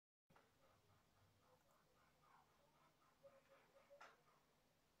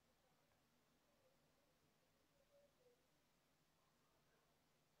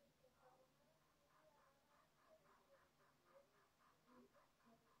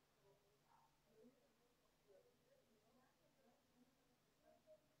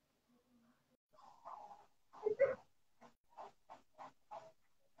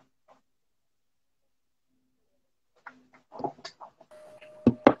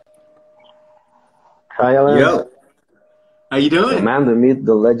Hi, Alan. Yo, how you The doing? man, the myth,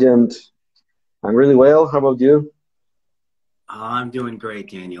 the legend. I'm really well. How about you? I'm doing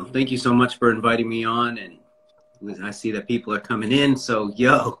great, Daniel. Thank you so much for inviting me on, and I see that people are coming in. So,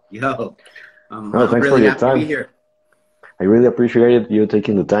 yo, Oh, I'm thanks for really your happy to be time. here. I really appreciate you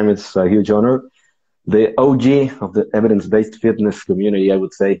taking the time. It's a huge honor. The OG of the evidence-based fitness community, I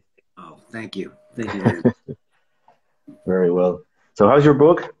would say. Oh, thank you very much. Very well. So, how's your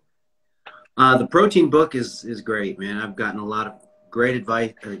book? The protein book is great, man. I've gotten a lot of great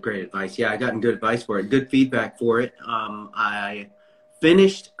advice. Great advice. Yeah, I gotten good advice for it. Good feedback for it. I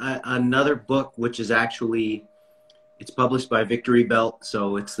finished another book, which is actually it's published by Victory Belt,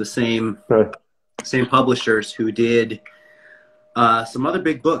 so it's the same publishers who did some other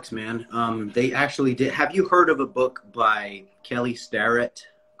big books, man. They actually did. Have you heard of a book by Kelly Starrett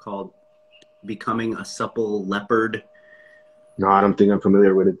called "Becoming a Supple Leopard"? No, I don't think I'm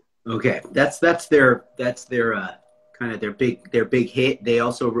familiar with it. Okay, that's their kind of their big hit. They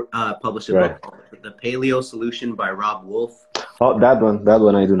also published a Right. book called "The Paleo Solution" by Rob Wolf. Oh, that one. That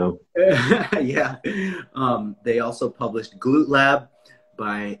one I do know. Yeah. They also published "Glute Lab"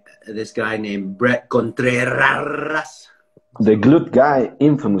 by this guy named Brett Contreras. The So, glute guy,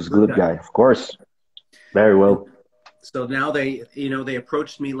 infamous good glute guy. guy, of course. Very well. So now they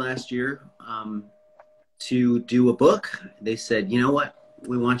approached me last year to do a book. They said, you know what,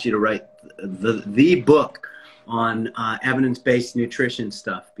 we want you to write the book on evidence-based nutrition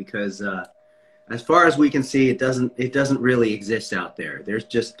stuff because as far as we can see, it doesn't really exist out there. There's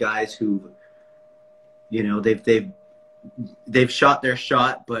just guys who, they've shot their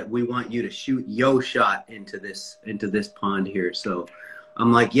shot, but we want you to shoot yo shot into this pond here. So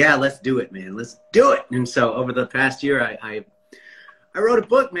I'm like, yeah, let's do it, man. Let's do it. And so over the past year, I wrote a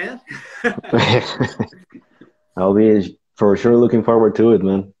book, man. I'll be for sure looking forward to it,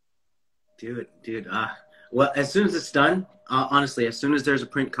 man. Dude. Well, as soon as it's done, honestly, as soon as there's a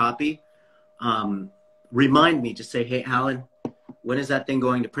print copy, um, remind me. Just say, hey, Alan, when is that thing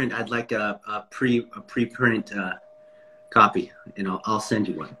going to print? I'd like a preprint copy, and I'll send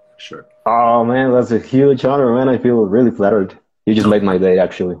you one. Sure. Oh man, that's a huge honor, man. I feel really flattered. You just No, made my day,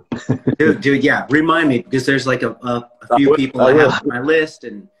 actually. dude, yeah. Remind me because there's like a I few will. people I I will. have on my list,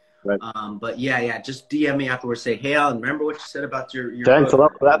 and Right. but yeah. Just DM me afterwards. Say, hey, Alan, remember what you said about your Thanks a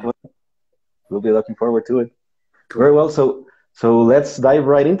book? lot for that, man. We'll be looking forward to it. Very Cool. well. So let's dive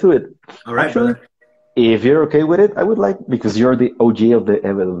right into it. All right, Actually, brother. if you're okay with it, I would like because you're the OG of the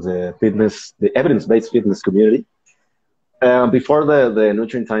evidence fitness, the evidence-based fitness community. Before the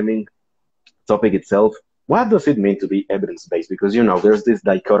nutrient timing topic itself, what does it mean to be evidence-based? Because there's this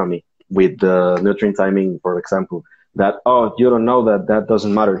dichotomy with the nutrient timing, for example, that you don't know that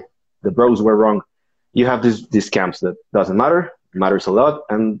doesn't matter. The bros were wrong. You have these camps that doesn't matter, matters a lot,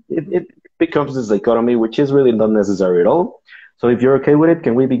 and it becomes this dichotomy, which is really not necessary at all. So if you're okay with it,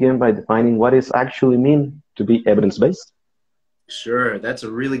 can we begin by defining what is actually mean to be evidence-based? Sure, that's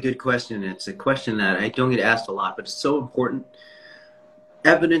a really good question. It's a question that I don't get asked a lot, but it's so important.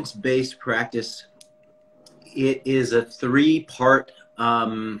 Evidence-based practice, it is a three-part,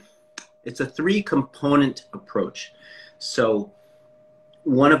 it's a three-component approach. So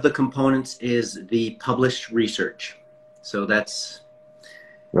one of the components is the published research. So that's,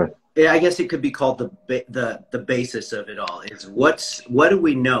 Right. yeah, I guess it could be called the basis of it all. Is what do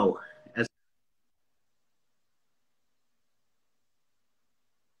we know as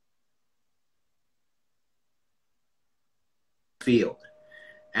a field,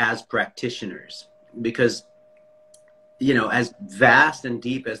 as practitioners? Because as vast and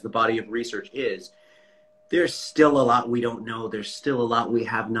deep as the body of research is, there's still a lot we don't know. There's still a lot we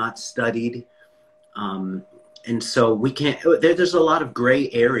have not studied. Um, and so we can't, there's a lot of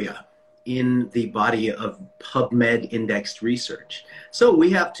gray area in the body of PubMed indexed research. So we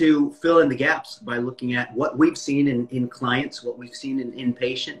have to fill in the gaps by looking at what we've seen in clients, what we've seen in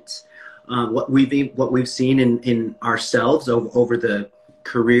patients, what we've seen in ourselves over the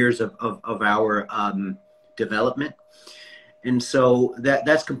careers of our development. And so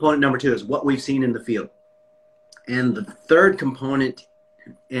that's component number two, is what we've seen in the field. And the third component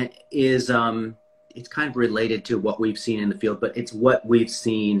is it's kind of related to what we've seen in the field, but it's what we've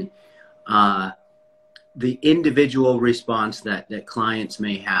seen, uh, the individual response that clients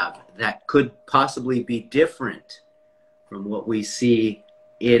may have that could possibly be different from what we see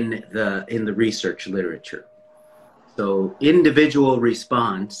in the research literature. So individual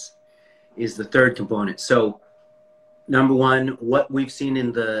response is the third component. So number one, what we've seen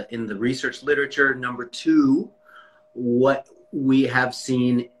in the research literature. Number two, what we have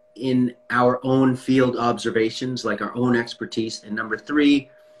seen in our own field observations, like our own expertise. And number three,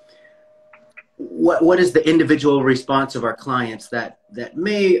 what is the individual response of our clients that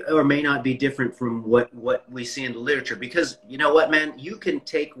may or may not be different from what we see in the literature? Because you know what, man, you can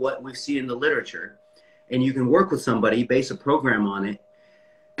take what we see in the literature and you can work with somebody, base a program on it,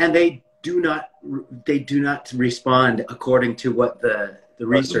 and they do not respond according to what the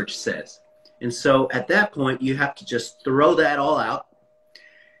research says. And so at that point, you have to just throw that all out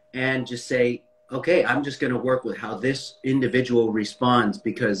and just say, okay, I'm just going to work with how this individual responds,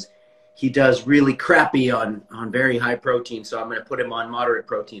 because he does really crappy on very high protein, so I'm going to put him on moderate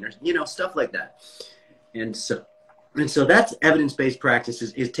protein, or, you know, stuff like that. And so that's evidence-based practice,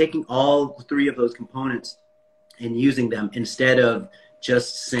 is taking all three of those components and using them, instead of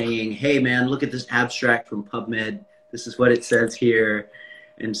just saying, hey man, look at this abstract from PubMed. This is what it says here.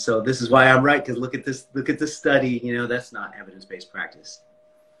 And so this is why I'm right, because look at this study. You know, that's not evidence-based practice.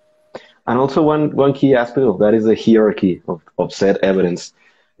 And also one key aspect of that is the hierarchy of said evidence,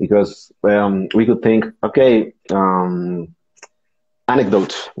 because we could think, okay,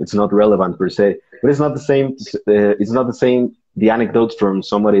 anecdote, it's not relevant per se, but it's not the same. It's not the same. The anecdotes from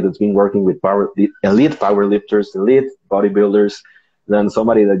somebody that's been working with the elite powerlifters, elite bodybuilders, than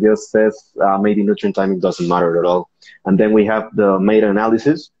somebody that just says maybe nutrient timing doesn't matter at all. And then we have the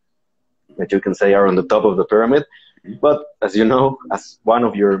meta-analysis that you can say are on the top of the pyramid. But as you know, as one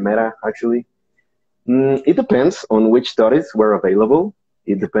of your meta, actually, it depends on which studies were available.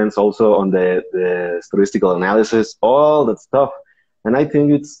 It depends also on the statistical analysis, all that stuff. And I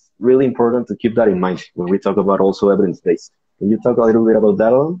think it's really important to keep that in mind when we talk about also evidence-based. Can you talk a little bit about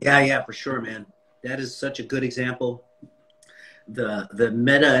that, Alan? Yeah, for sure, man. That is such a good example. The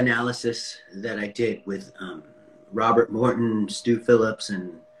meta-analysis that I did with Robert Morton, Stu Phillips,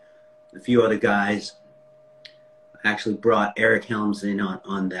 and a few other guys, I actually brought Eric Helms in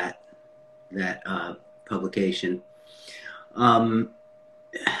on that publication.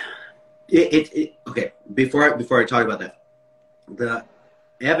 Okay, before I talk about that, the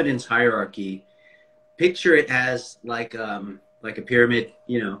evidence hierarchy, picture it as like a pyramid,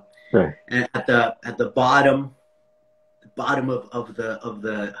 you know. Right. And at the bottom of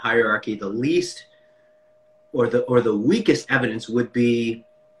the hierarchy, the least or the weakest evidence would be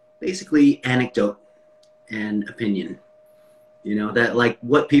basically anecdote and opinion. You know, that like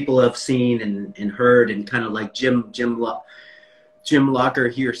what people have seen and heard, and kind of like Jim Locker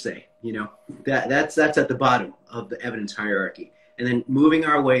hearsay. You know, that's at the bottom of the evidence hierarchy. And then moving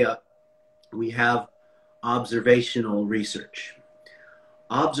our way up, we have observational research.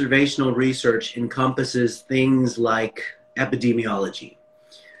 Observational research encompasses things like epidemiology.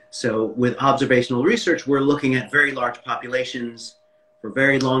 So with observational research, we're looking at very large populations for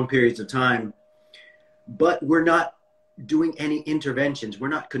very long periods of time, but we're not doing any interventions. We're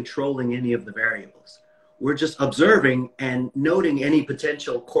not controlling any of the variables. We're just observing and noting any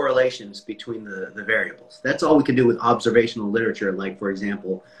potential correlations between the variables. That's all we can do with observational literature, like, for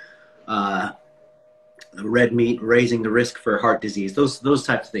example, red meat raising the risk for heart disease, those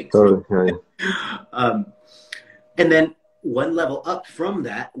types of things. Totally. And then one level up from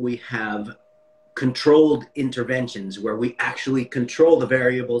that, we have controlled interventions, where we actually control the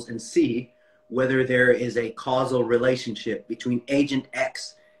variables and see whether there is a causal relationship between agent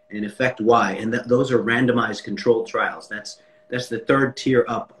X and effect Y. And those are randomized controlled trials. That's the third tier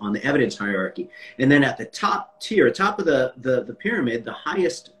up on the evidence hierarchy. And then at the top tier, top of the pyramid, the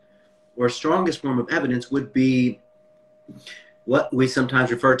highest or strongest form of evidence would be what we sometimes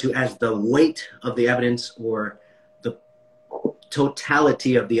refer to as the weight of the evidence, or the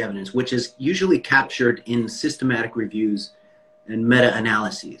totality of the evidence, which is usually captured in systematic reviews and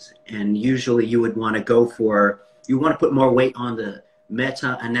meta-analyses. And usually you would want to put more weight on the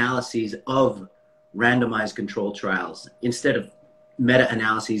meta-analyses of randomized controlled trials instead of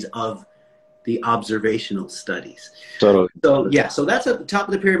meta-analyses of the observational studies. Totally. So yeah, so that's at the top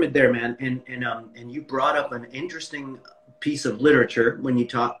of the pyramid there, man. And you brought up an interesting piece of literature when you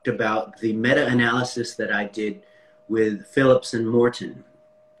talked about the meta-analysis that I did with Phillips and Morton.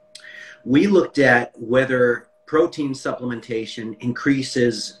 We looked at whether protein supplementation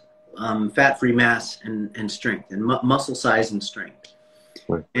increases fat-free mass and strength, and muscle size and strength.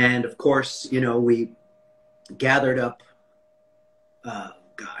 Right. And of course, you know, we gathered up,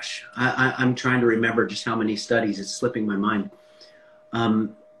 I'm trying to remember just how many studies. It's slipping my mind.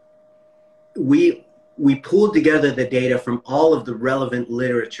 We pulled together the data from all of the relevant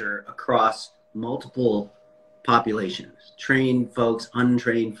literature across multiple populations, trained folks,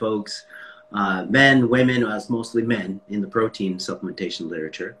 untrained folks, men, women, well, it's mostly men in the protein supplementation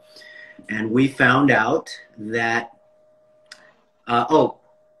literature. And we found out that,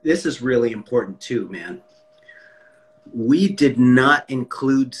 this is really important too, man. We did not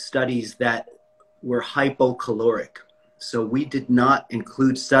include studies that were hypocaloric. So we did not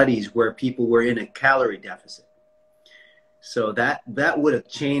include studies where people were in a calorie deficit. So that would have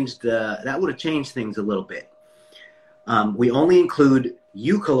changed things a little bit. We only include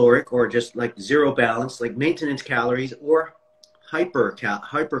eucaloric, or just like zero balance, like maintenance calories, or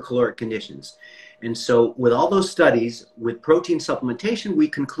hypercaloric conditions. And so with all those studies with protein supplementation, we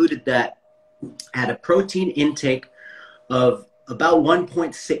concluded that at a protein intake of about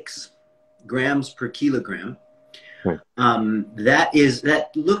 1.6 grams per kilogram, Right. that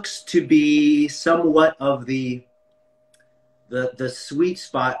looks to be somewhat of the sweet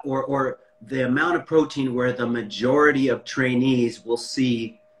spot, or the amount of protein where the majority of trainees will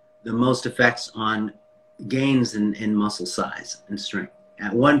see the most effects on gains in muscle size and strength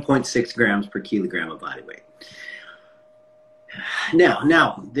at 1.6 grams per kilogram of body weight.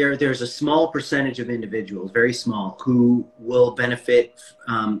 Now there's a small percentage of individuals, very small, who will benefit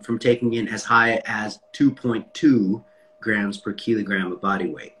from taking in as high as 2.2 grams per kilogram of body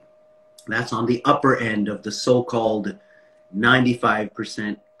weight. That's on the upper end of the so-called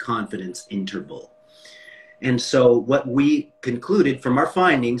 95% confidence interval. And so what we concluded from our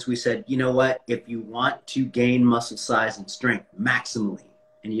findings, we said, you know what, if you want to gain muscle size and strength maximally,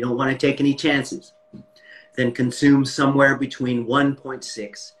 and you don't want to take any chances, then consume somewhere between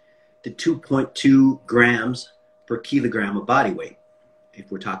 1.6 to 2.2 grams per kilogram of body weight,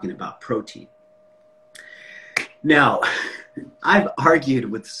 if we're talking about protein. Now, I've argued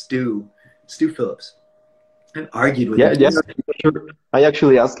with Stu Phillips. I've argued with him. Yeah, sure. I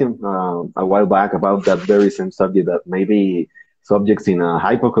actually asked him a while back about that very same subject, that maybe subjects in a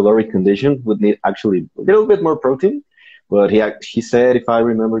hypocaloric condition would need actually a little bit more protein. But he said, if I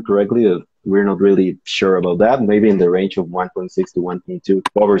remember correctly, that we're not really sure about that. Maybe in the range of 1.6 to 1.2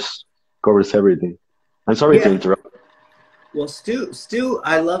 covers everything. I'm sorry to interrupt. Well, Stu,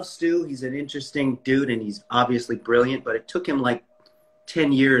 I love Stu. He's an interesting dude, and he's obviously brilliant. But it took him like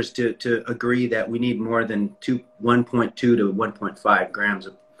 10 years to agree that we need more than 1.2 to 1.5 grams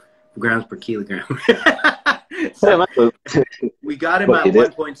per kilogram. So we got him at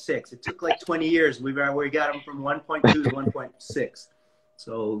 1.6. It took like 20 years. We got him from 1.2 to 1.6.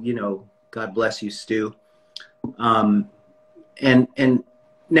 So, you know, God bless you, Stu. And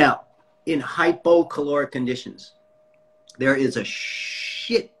now, in hypocaloric conditions, there is a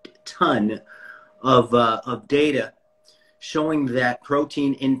shit ton of data showing that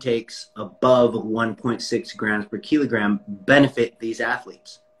protein intakes above 1.6 grams per kilogram benefit these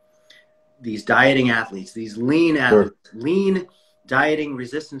athletes, these dieting athletes, these lean athletes, lean dieting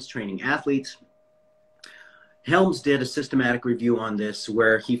resistance training athletes. Helms did a systematic review on this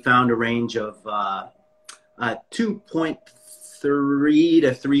where he found a range of 2.3 to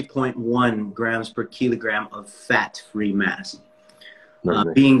 3.1 grams per kilogram of fat-free mass,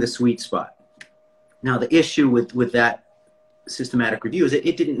 being the sweet spot. Now, the issue with that systematic review is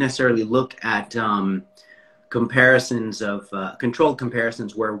it didn't necessarily look at comparisons of controlled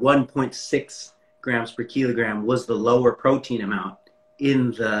comparisons where 1.6 grams per kilogram was the lower protein amount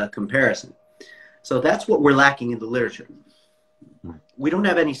in the comparison. So that's what we're lacking in the literature. We don't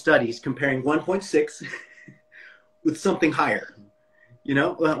have any studies comparing 1.6 with something higher. You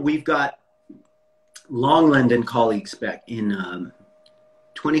know, we've got Longland and colleagues back in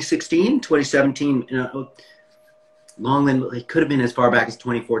 2016, 2017. Longland, it could have been as far back as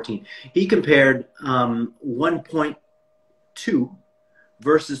 2014. He compared 1.2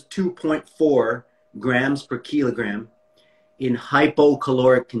 versus 2.4 grams per kilogram in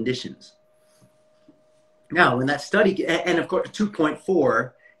hypocaloric conditions. Now, in that study, and of course,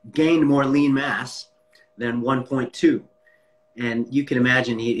 2.4 gained more lean mass than 1.2. And you can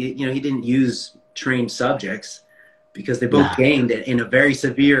imagine, he didn't use trained subjects because they both gained in a very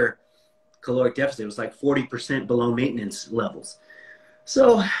severe caloric deficit. It was like 40% below maintenance levels.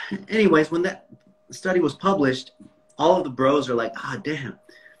 So anyways, when that study was published, all of the bros are like, damn,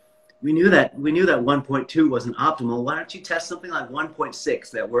 we knew that 1.2 wasn't optimal. Why don't you test something like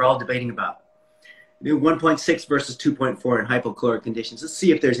 1.6 that we're all debating about? Do 1.6 versus 2.4 in hypocaloric conditions. Let's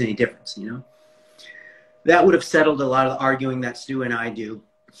see if there's any difference, you know? That would have settled a lot of the arguing that Stu and I do.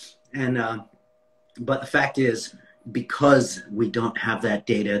 And, but the fact is, because we don't have that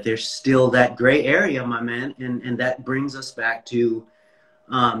data, there's still that gray area, my man. And that brings us back to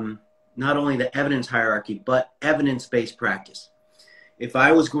not only the evidence hierarchy, but evidence-based practice. If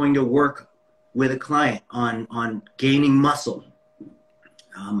I was going to work with a client on gaining muscle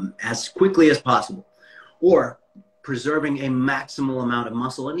as quickly as possible, or preserving a maximal amount of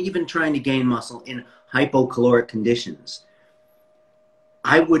muscle, and even trying to gain muscle in hypocaloric conditions,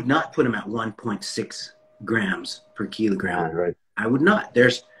 I would not put them at 1.6 grams per kilogram. Right. I would not.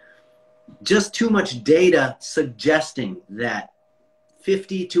 There's just too much data suggesting that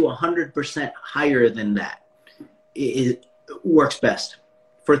 50 to 100% higher than that it works best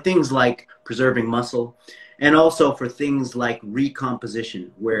for things like preserving muscle, and also for things like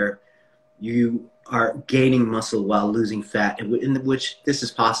recomposition, where you are gaining muscle while losing fat, in which this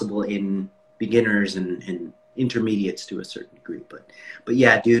is possible in beginners and intermediates to a certain degree. But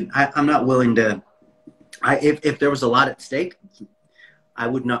yeah, dude, I'm not willing to. If there was a lot at stake, I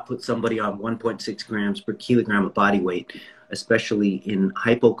would not put somebody on 1.6 grams per kilogram of body weight, especially in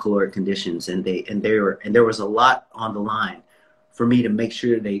hypocaloric conditions. And there was a lot on the line for me to make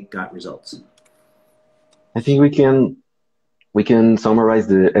sure they got results. I think we can summarize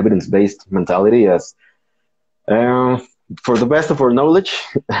the evidence-based mentality as uh, for the best of our knowledge,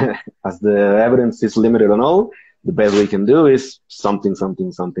 as the evidence is limited on all, the best we can do is something,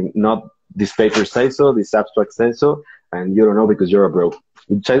 something, something. Not this paper says so, this abstract says so, and you don't know because you're a bro.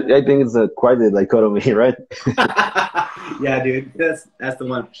 Which I think is quite a dichotomy, right? Yeah, dude, that's the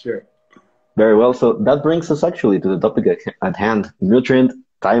one for sure. Very well. So that brings us actually to the topic at hand, nutrient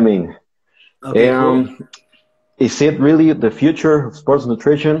timing. Okay, cool. Is it really the future of sports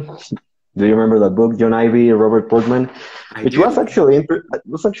nutrition? Do you remember that book, John Ivey, Robert Portman, I which do. was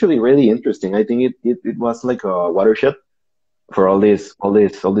actually really interesting. I think it was like a watershed for all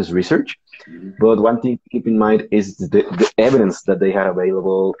this research. Mhm. But one thing to keep in mind is the evidence that they had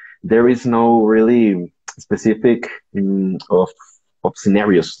available. There is no really specific of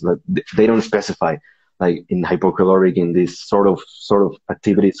scenarios that they don't specify, like in hypocaloric, in this sort of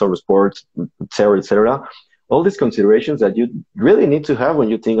activity, sort of sports, etc., etc. All these considerations that you really need to have when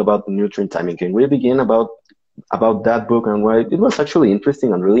you think about nutrient timing. Can we begin about that book and why it was actually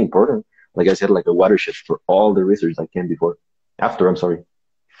interesting and really important? Like I said, like a watershed for all the research that came before, after. I'm sorry.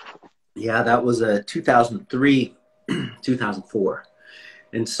 Yeah, that was a 2003, 2004.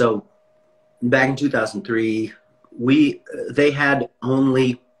 And so back in 2003, they had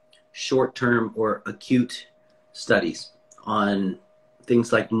only short-term or acute studies on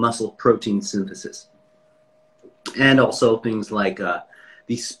things like muscle protein synthesis, and also things like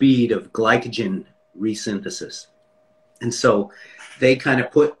the speed of glycogen resynthesis. And so they kind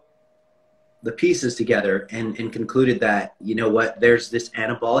of put the pieces together and concluded that, you know what, there's this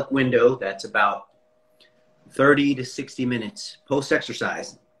anabolic window that's about 30 to 60 minutes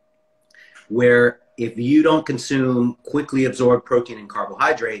post-exercise, where if you don't consume quickly absorbed protein and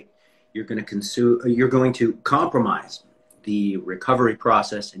carbohydrate, you're going to compromise the recovery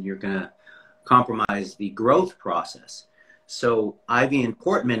process, and you're going to compromise the growth process. So Ivy and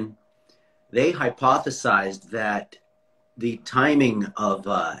Portman, they hypothesized that the timing of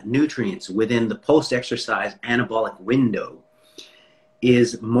nutrients within the post-exercise anabolic window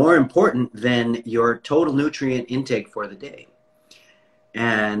is more important than your total nutrient intake for the day.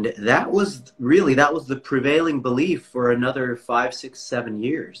 And that was the prevailing belief for another 5, 6, 7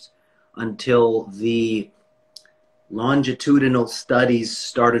 years, until the longitudinal studies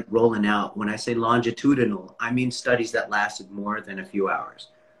started rolling out. When I say longitudinal, I mean studies that lasted more than a few hours.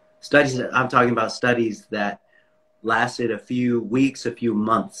 I'm talking about studies that lasted a few weeks, a few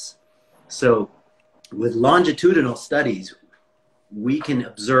months. So with longitudinal studies, we can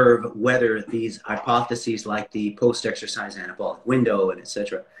observe whether these hypotheses like the post-exercise anabolic window and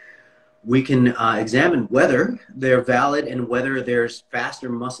etc., we can examine whether they're valid and whether there's faster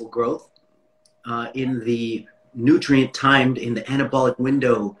muscle growth in the nutrient timed in the anabolic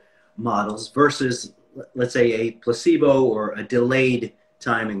window models versus, let's say, a placebo or a delayed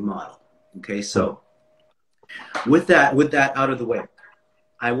timing model. Okay, so with that out of the way,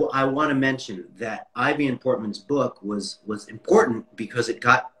 I want to mention that Ivy and Portman's book was important because it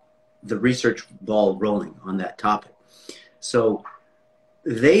got the research ball rolling on that topic. So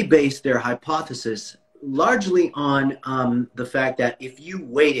they based their hypothesis largely on the fact that if you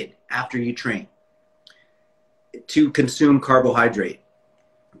waited after you train to consume carbohydrate,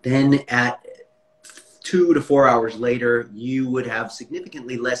 then at 2 to 4 hours later, you would have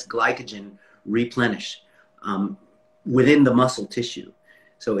significantly less glycogen replenished within the muscle tissue.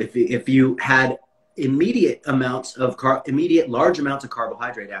 So if you had immediate large amounts of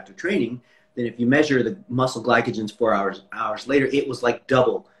carbohydrate after training, then if you measure the muscle glycogens 4 hours later, it was like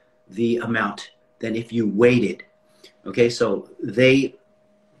double the amount than if you waited. Okay, so they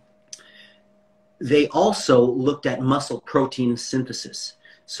also looked at muscle protein synthesis.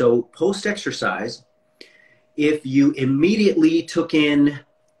 So post-exercise, if you immediately took in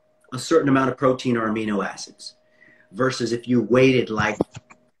a certain amount of protein or amino acids versus if you waited like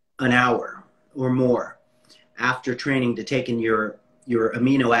an hour or more after training to take in your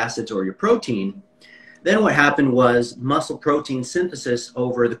amino acids or your protein, Then what happened was muscle protein synthesis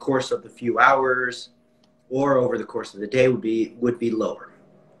over the course of the few hours or over the course of the day would be lower.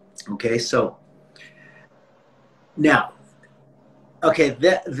 Okay, so now, okay,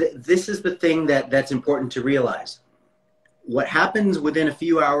 this is the thing that's important to realize. What happens within a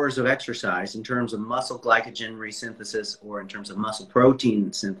few hours of exercise in terms of muscle glycogen resynthesis or in terms of muscle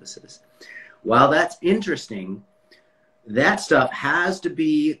protein synthesis, while that's interesting, that stuff has to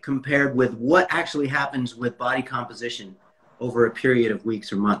be compared with what actually happens with body composition over a period of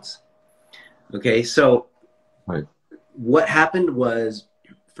weeks or months. Okay, so Right. what happened was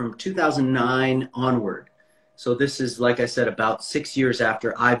from 2009 onward, so this is, like I said, about 6 years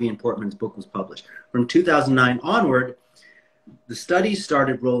after Ivy and Portman's book was published. From 2009 onward, the studies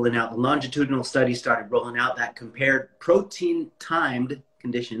started rolling out, the longitudinal studies started rolling out that compared protein-timed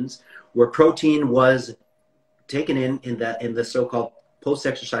conditions where protein was taken in the so-called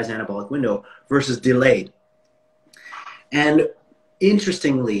post-exercise anabolic window versus delayed. And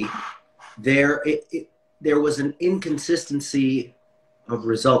interestingly, there was an inconsistency of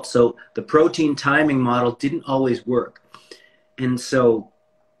results. So the protein timing model didn't always work. And so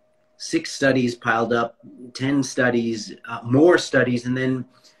 6 studies piled up, 10 studies, more studies. And then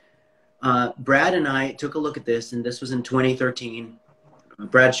Brad and I took a look at this, and this was in 2013.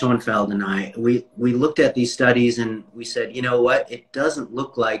 Brad Schoenfeld and I, we looked at these studies and we said, you know what? It doesn't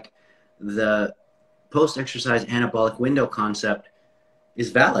look like the post-exercise anabolic window concept is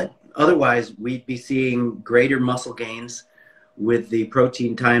valid. Otherwise, we'd be seeing greater muscle gains with the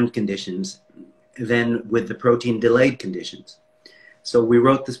protein timed conditions than with the protein delayed conditions. So we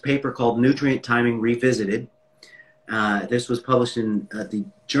wrote this paper called Nutrient Timing Revisited. This was published in the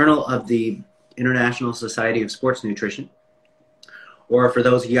Journal of the International Society of Sports Nutrition, or for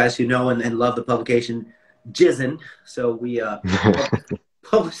those of you guys who know and love the publication, JISN. So we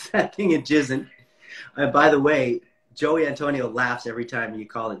published that thing in JISN. By the way, Joey Antonio laughs every time you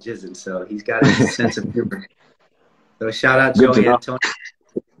call it JISN, so he's got a sense of humor. So shout out Joey Antonio.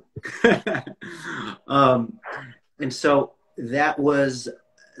 And so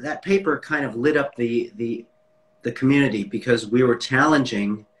that paper kind of lit up the community because we were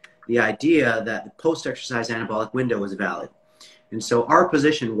challenging the idea that the post-exercise anabolic window was valid. And so our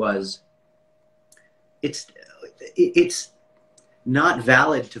position was, it's not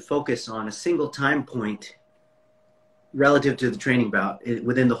valid to focus on a single time point relative to the training bout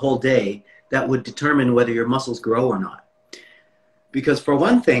within the whole day that would determine whether your muscles grow or not. Because for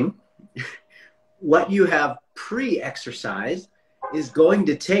one thing, what you have pre-exercise is going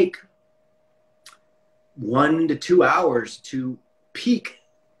to take 1 to 2 hours to peak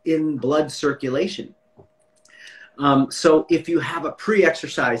in blood circulation. So if you have a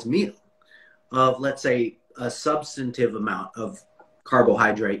pre-exercise meal of, let's say, a substantive amount of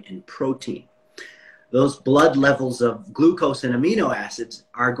carbohydrate and protein, those blood levels of glucose and amino acids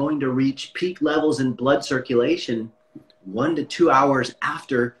are going to reach peak levels in blood circulation 1 to 2 hours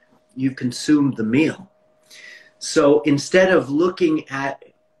after you've consumed the meal. So instead of looking at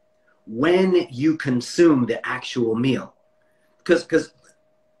when you consume the actual meal, because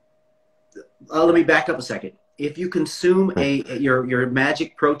let me back up a second. If you consume your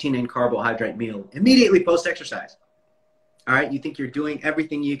magic protein and carbohydrate meal immediately post-exercise, all right, you think you're doing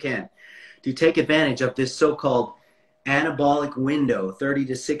everything you can to take advantage of this so-called anabolic window, 30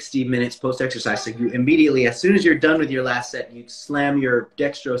 to 60 minutes post-exercise. So you immediately, as soon as you're done with your last set, you slam your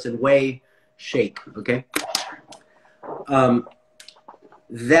dextrose and whey shake, okay? I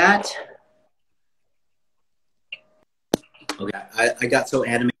got so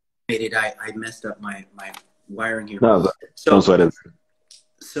animated, I messed up my wiring here. No, don't sweat it.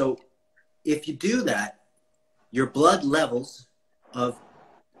 So if you do that, your blood levels of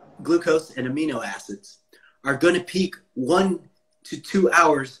glucose and amino acids are going to peak 1 to 2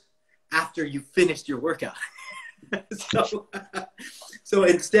 hours after you finished your workout. So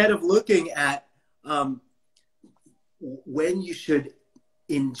instead of looking at when you should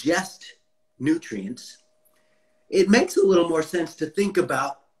ingest nutrients, it makes a little more sense to think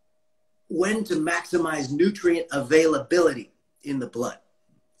about when to maximize nutrient availability in the blood.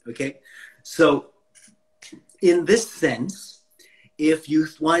 Okay, so in this sense, if you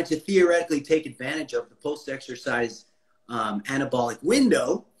wanted to theoretically take advantage of the post-exercise anabolic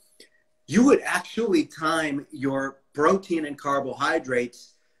window, you would actually time your protein and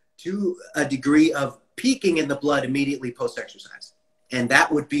carbohydrates to a degree of peaking in the blood immediately post-exercise. And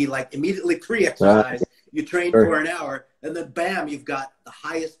that would be like immediately pre-exercise, you train for an hour, and then bam, you've got the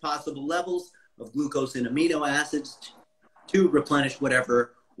highest possible levels of glucose and amino acids to replenish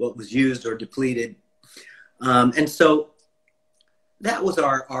what was used or depleted. And so that was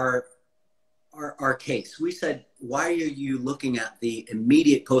our our case. We said, why are you looking at the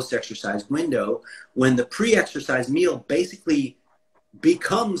immediate post-exercise window when the pre-exercise meal basically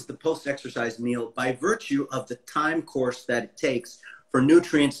becomes the post-exercise meal by virtue of the time course that it takes for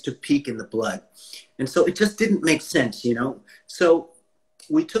nutrients to peak in the blood? And so it just didn't make sense, you know? So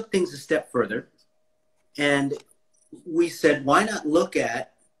we took things a step further and we said, why not look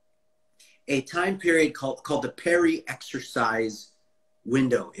at a time period called the peri-exercise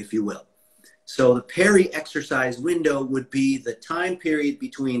window, if you will. So the peri-exercise window would be the time period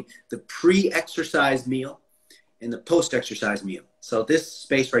between the pre-exercise meal and the post-exercise meal. So this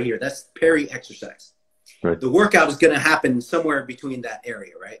space right here, that's peri-exercise. Right. The workout is going to happen somewhere between that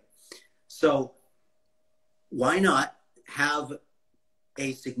area, right? So why not have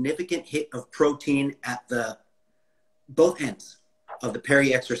a significant hit of protein at both ends of the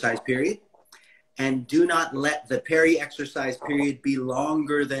peri-exercise period, and do not let the peri-exercise period be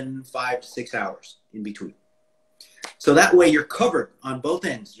longer than 5 to 6 hours in between. So that way you're covered on both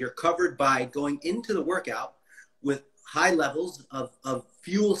ends. You're covered by going into the workout with high levels of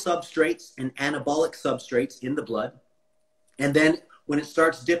fuel substrates and anabolic substrates in the blood. And then when it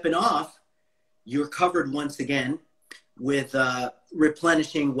starts dipping off, you're covered once again with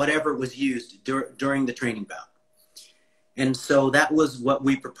replenishing whatever was used during the training bout. And so that was what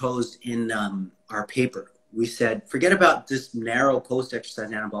we proposed in our paper. We said, forget about this narrow post-exercise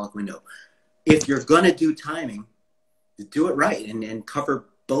anabolic window. If you're going to do timing, do it right and cover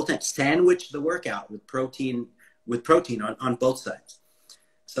both ends. Sandwich the workout with protein on both sides.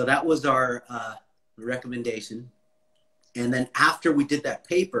 So that was our recommendation. And then after we did that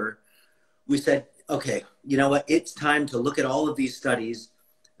paper, we said, okay, you know what? It's time to look at all of these studies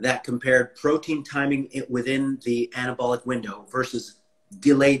that compared protein timing within the anabolic window versus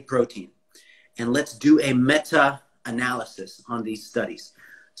delayed protein. And let's do a meta-analysis on these studies.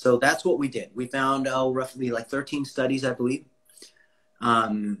 So that's what we did. We found roughly like 13 studies, I believe.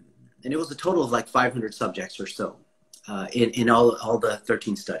 And it was a total of like 500 subjects or so in all the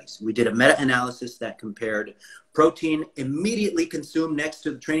 13 studies. We did a meta-analysis that compared protein immediately consumed next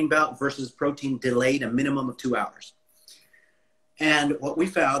to the training bout versus protein delayed a minimum of 2 hours. And what we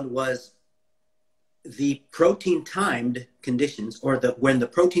found was the protein timed conditions, or when the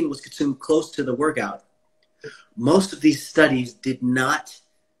protein was consumed close to the workout, most of these studies did not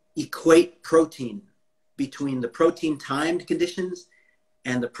equate protein between the protein timed conditions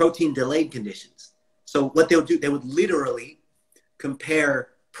and the protein delayed conditions. So what they would do, they would literally compare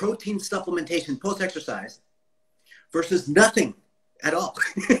protein supplementation post-exercise versus nothing at all.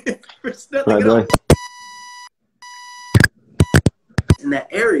 Versus nothing at all. In that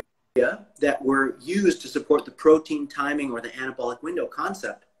area that were used to support the protein timing or the anabolic window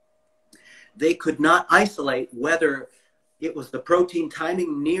concept, they could not isolate whether it was the protein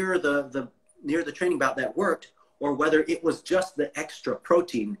timing near the training bout that worked, or whether it was just the extra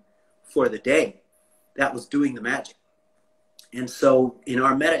protein for the day that was doing the magic. And so in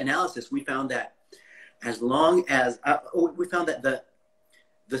our meta-analysis, we found that as long as we found that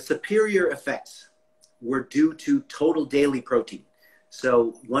the superior effects were due to total daily protein.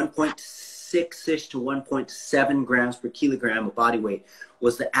 So 1.6-ish to 1.7 grams per kilogram of body weight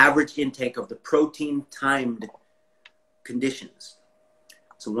was the average intake of the protein timed conditions.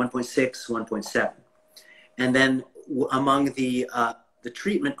 So 1.6, 1.7. And then among the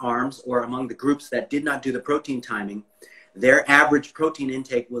treatment arms, or among the groups that did not do the protein timing, their average protein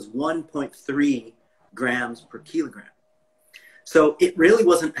intake was 1.3 grams per kilogram. So it really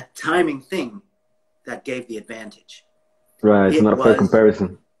wasn't a timing thing that gave the advantage. Right, it's not a fair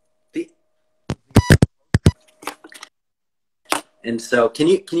comparison. And so, can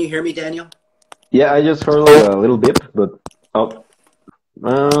you hear me, Daniel? Yeah, I just heard like a little bit, but there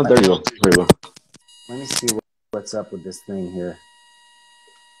you go. There you go. Let me see what's up with this thing here.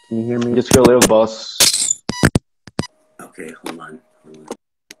 Can you hear me? Just hear a little buzz. Okay, hold on.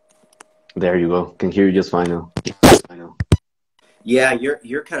 There you go. Can hear you just fine now. Yeah,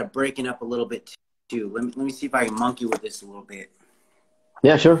 you're kind of breaking up a little bit too. Let me see if I can monkey with this a little bit.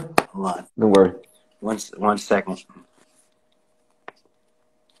 Yeah, sure. Hold on. Don't worry. One second.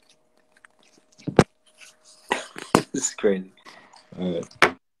 This is crazy. All right.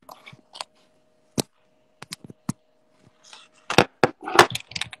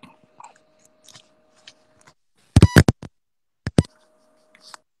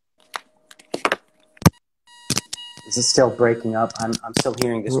 Is it still breaking up? I'm still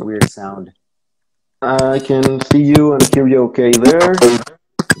hearing this weird sound. I can see you and hear you okay there.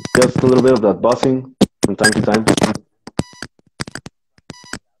 Just a little bit of that buzzing from time to time.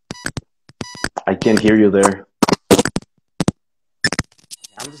 I can't hear you there.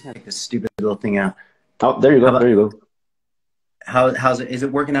 I'm just gonna take this stupid little thing out. Oh, there you How go. about There you go. how's it? Is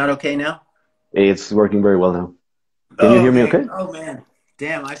it working out okay now? It's working very well now. Can you Oh, hear me okay. okay? Oh man,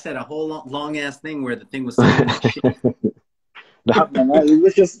 damn! I said a whole long ass thing where the thing was saying shit. No, no, no, it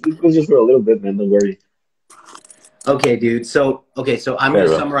was just for a little bit, man. Don't worry. Okay, dude. So I'm gonna Very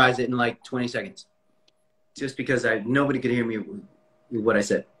well. summarize it in like 20 seconds, just because nobody could hear me with what I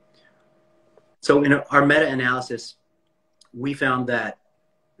said. So in our meta-analysis, we found that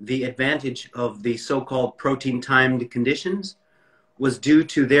the advantage of the so-called protein-timed conditions was due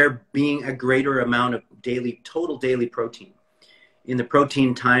to there being a greater amount of total daily protein in the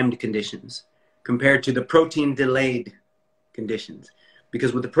protein-timed conditions compared to the protein-delayed conditions.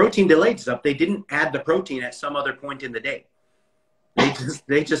 Because with the protein-delayed stuff, they didn't add the protein at some other point in the day.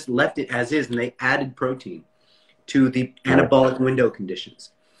 They just left it as is, and they added protein to the Right. anabolic window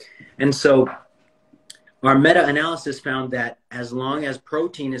conditions. And so our meta-analysis found that as long as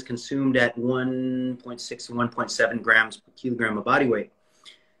protein is consumed at 1.6 to 1.7 grams per kilogram of body weight,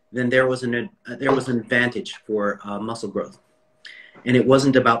 then there was an advantage for muscle growth, and it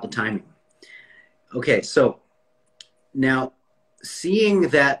wasn't about the timing. Okay, so now seeing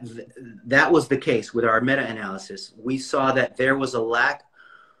that that was the case with our meta-analysis, we saw that there was a lack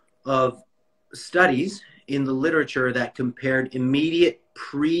of studies in the literature that compared immediate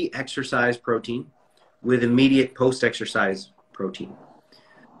pre-exercise protein with immediate post-exercise protein.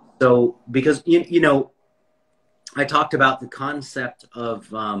 So, because, I talked about the concept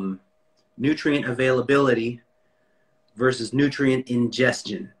of nutrient availability versus nutrient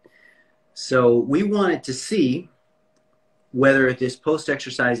ingestion. So we wanted to see whether this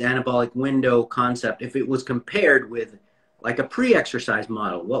post-exercise anabolic window concept, if it was compared with like a pre-exercise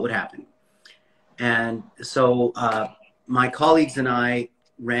model, what would happen? And so my colleagues and I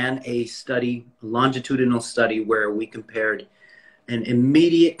ran a longitudinal study, where we compared an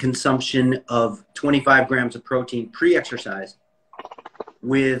immediate consumption of 25 grams of protein pre-exercise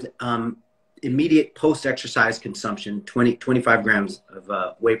with immediate post-exercise consumption, 25 grams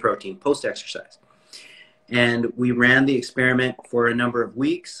of whey protein post-exercise. And we ran the experiment for a number of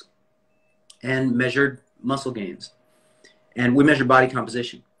weeks and measured muscle gains. And we measured body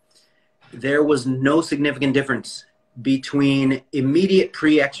composition. There was no significant difference between immediate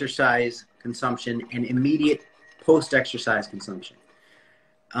pre-exercise consumption and immediate post-exercise consumption.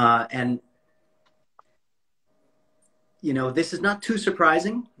 And, this is not too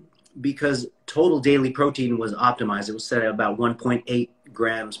surprising, because total daily protein was optimized. It was set at about 1.8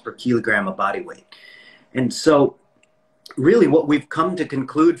 grams per kilogram of body weight. And so really what we've come to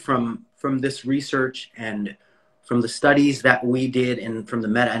conclude from this research and from the studies that we did and from the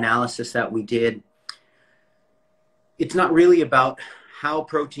meta-analysis that we did, it's not really about how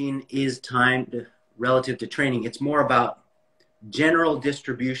protein is timed relative to training. It's more about general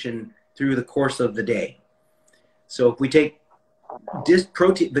distribution through the course of the day. So if we take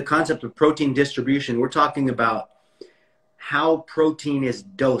the concept of protein distribution, we're talking about how protein is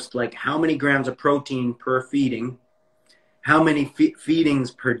dosed, like how many grams of protein per feeding, how many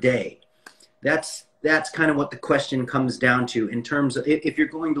feedings per day. That's kind of what the question comes down to in terms of, if you're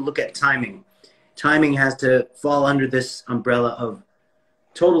going to look at timing has to fall under this umbrella of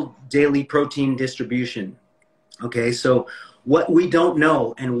total daily protein distribution. Okay, so what we don't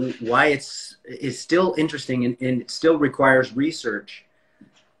know, and why it's still interesting, and it still requires research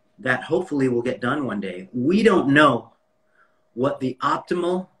that hopefully will get done one day. We don't know what the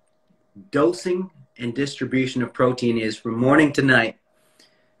optimal dosing and distribution of protein is from morning to night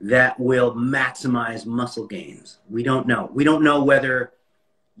that will maximize muscle gains. We don't know. We don't know whether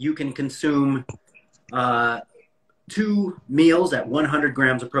you can consume 2 meals at 100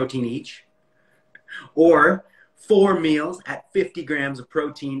 grams of protein each, or 4 meals at 50 grams of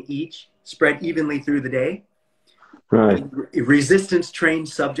protein each, spread evenly through the day. Right. Resistance trained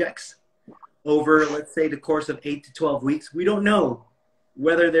subjects over, let's say, the course of 8 to 12 weeks. We don't know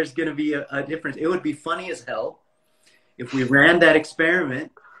whether there's going to be a difference. It would be funny as hell if we ran that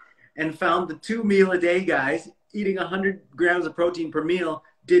experiment and found the 2 meal a day guys eating 100 grams of protein per meal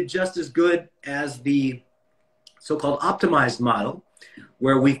did just as good as the so-called optimized model,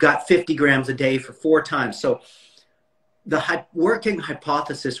 where we've got 50 grams a day for 4 times. So the working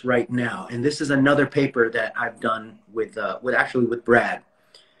hypothesis right now, and this is another paper that I've done with Brad.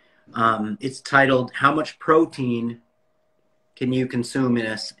 It's titled "How Much Protein Can You Consume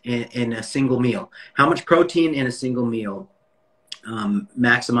in a Single Meal?" How much protein in a single meal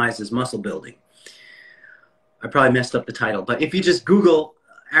maximizes muscle building? I probably messed up the title, but if you just Google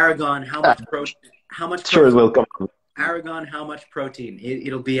Aragon, how much protein? Sure, it will come. Aragon, how much protein?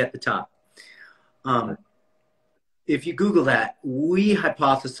 It'll be at the top. if you Google that, we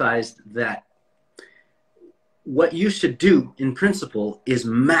hypothesized that what you should do in principle is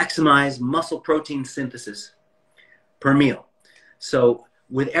maximize muscle protein synthesis per meal. So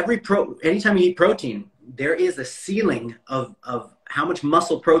with anytime you eat protein, there is a ceiling of how much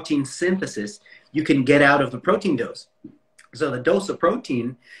muscle protein synthesis you can get out of the protein dose. So the dose of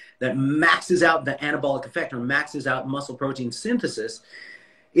protein that maxes out the anabolic effect or maxes out muscle protein synthesis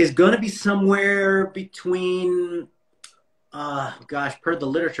is going to be somewhere between, per the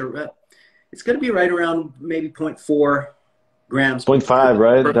literature, it's going to be right around maybe 0.4 grams. 0.5,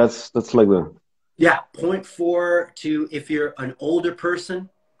 right? That's like the... Yeah, 0.4 to, if you're an older person,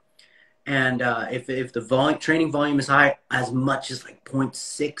 and if the training volume is high, as much as like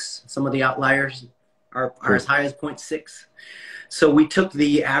 0.6. Some of the outliers are as high as 0.6. So we took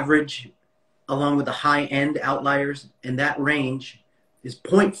the average along with the high-end outliers, and that range is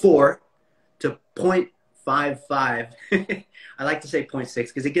 0.4 to 0.55. I like to say 0.6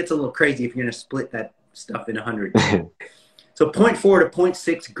 because it gets a little crazy if you're going to split that stuff in 100. So 0.4 to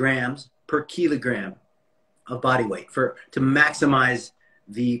 0.6 grams per kilogram of body weight to maximize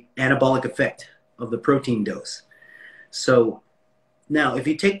the anabolic effect of the protein dose. So now if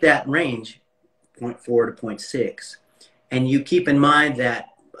you take that range, 0.4 to 0.6, and you keep in mind that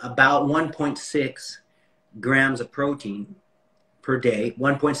about 1.6 grams of protein per day,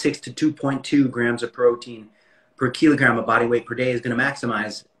 1.6 to 2.2 grams of protein per kilogram of body weight per day is going to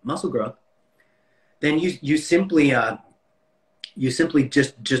maximize muscle growth, then you simply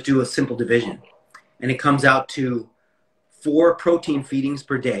just do a simple division, and it comes out to 4 protein feedings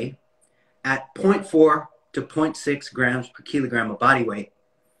per day at 0.4 to 0.6 grams per kilogram of body weight.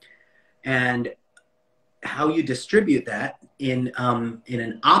 And how you distribute that in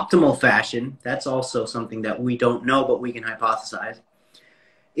an optimal fashion, that's also something that we don't know, but we can hypothesize.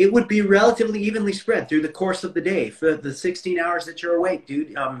 It would be relatively evenly spread through the course of the day. For the 16 hours that you're awake,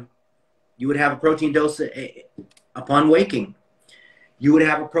 dude, you would have a protein dose upon waking. You would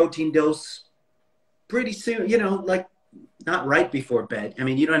have a protein dose pretty soon, like not right before bed. I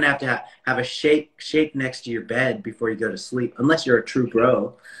mean, you don't have to have a shake next to your bed before you go to sleep, unless you're a true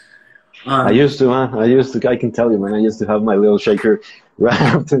bro. I can tell you, man, I used to have my little shaker right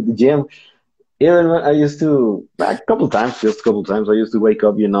after the gym. Even when I used to, just a couple times, I used to wake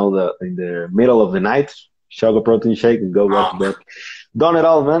up, in the middle of the night, chug a protein shake and go back to bed. Done it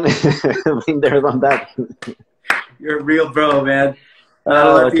all, man. Been there, done that. You're a real bro, man. Not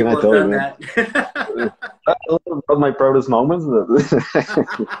a lot of people have done that. Not my proudest moments.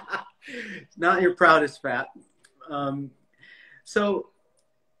 Not your proudest, Pat.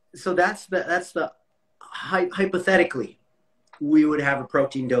 So that's the hypothetically, we would have a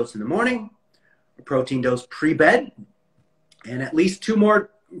protein dose in the morning, a protein dose pre-bed, and at least 2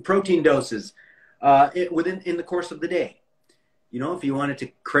 more protein doses in the course of the day. If you wanted to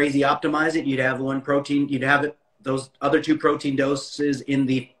crazy optimize it, you'd have those other 2 protein doses in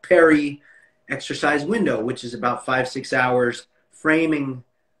the peri-exercise window, which is about 5-6 hours, framing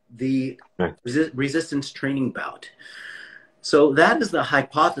the resistance training bout. So that is the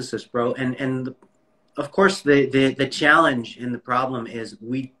hypothesis, bro. And of course, the challenge and the problem is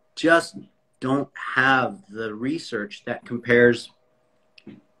we just don't have the research that compares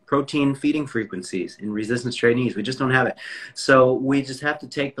protein feeding frequencies in resistance trainees. We just don't have it. So we just have to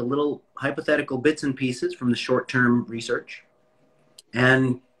take the little hypothetical bits and pieces from the short-term research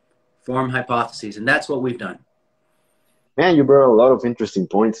and form hypotheses. And that's what we've done. Man, you brought a lot of interesting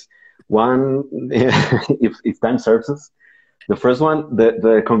points. One, if time serves us, the first one,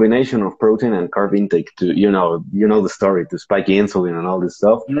 the combination of protein and carb intake to, the story, to spike insulin and all this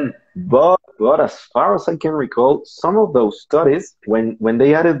stuff. Mm. But as far as I can recall, some of those studies, when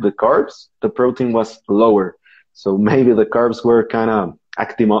they added the carbs, the protein was lower. So maybe the carbs were kind of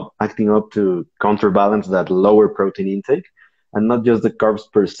acting up to counterbalance that lower protein intake, and not just the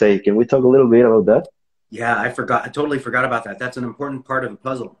carbs per se. Can we talk a little bit about that? Yeah, I totally forgot about that. That's an important part of the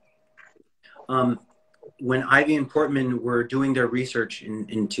puzzle. When Ivy and Portman were doing their research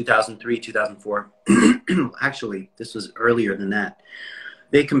in 2003, 2004, actually, this was earlier than that,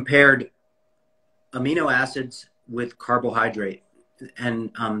 they compared amino acids with carbohydrate.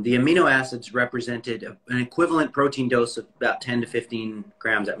 And the amino acids represented an equivalent protein dose of about 10 to 15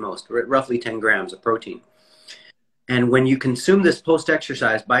 grams at most, roughly 10 grams of protein. And when you consume this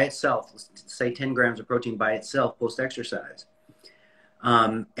post-exercise by itself, let's say 10 grams of protein by itself post-exercise,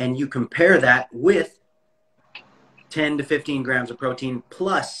 and you compare that with 10 to 15 grams of protein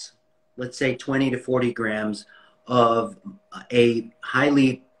plus, let's say, 20 to 40 grams of a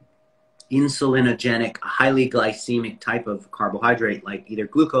highly insulinogenic, highly glycemic type of carbohydrate, like either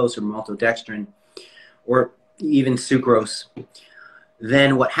glucose or maltodextrin, or even sucrose,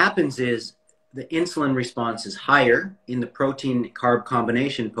 then what happens is the insulin response is higher in the protein carb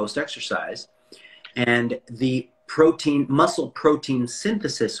combination post exercise, and the muscle protein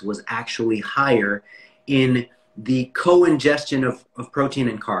synthesis was actually higher in the co-ingestion of protein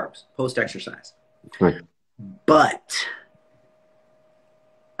and carbs post exercise. Right. But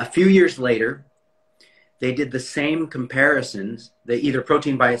a few years later, they did the same comparisons. They either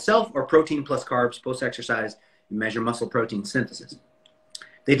protein by itself or protein plus carbs post exercise, measure muscle protein synthesis.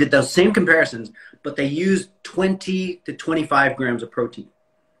 They did those same comparisons, but they used 20 to 25 grams of protein.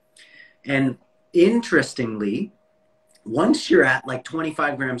 And interestingly, once you're at like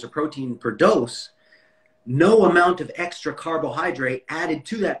 25 grams of protein per dose, no amount of extra carbohydrate added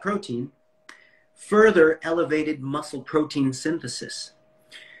to that protein further elevated muscle protein synthesis.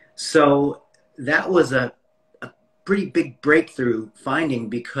 So that was a pretty big breakthrough finding,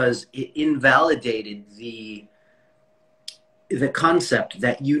 because it invalidated the concept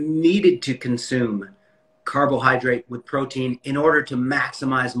that you needed to consume carbohydrate with protein in order to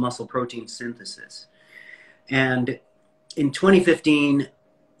maximize muscle protein synthesis. And in 2015,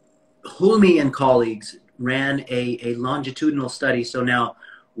 Hulmi and colleagues ran a longitudinal study. So now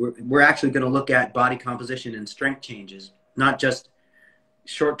we're actually going to look at body composition and strength changes, not just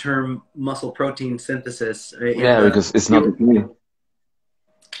short-term muscle protein synthesis. Yeah, because it's not the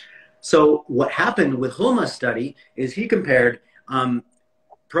So what happened with Hulma's study is he compared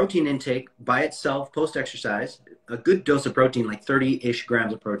protein intake by itself post-exercise, a good dose of protein, like 30-ish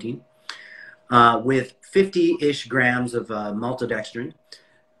grams of protein, with 50-ish grams of maltodextrin,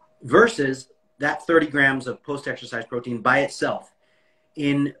 versus that 30 grams of post-exercise protein by itself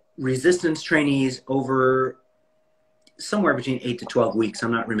in resistance trainees over somewhere between 8 to 12 weeks.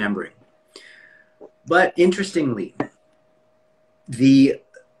 I'm not remembering. But interestingly,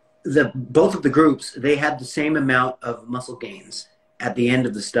 both of the groups, they had the same amount of muscle gains at the end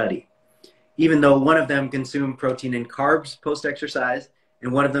of the study, even though one of them consumed protein and carbs post-exercise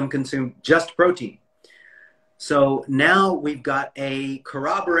and one of them consumed just protein. So now we've got a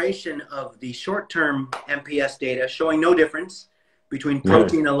corroboration of the short-term MPS data showing no difference between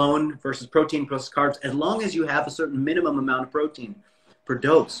protein alone versus protein plus carbs, as long as you have a certain minimum amount of protein per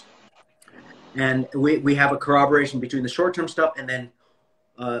dose. And we have a corroboration between the short-term stuff and then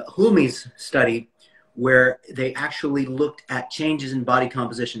Hulmi's study, where they actually looked at changes in body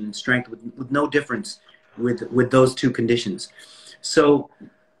composition and strength with no difference with those two conditions. So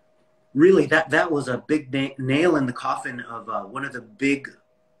really that was a big nail in the coffin of one of the big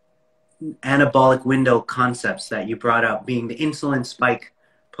anabolic window concepts that you brought up, being the insulin spike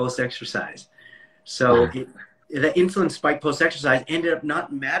post-exercise. So the insulin spike post-exercise ended up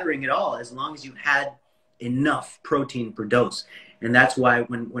not mattering at all as long as you had enough protein per dose. And that's why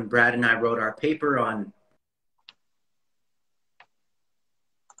when Brad and I wrote our paper on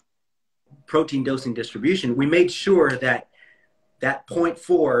protein dosing distribution, we made sure that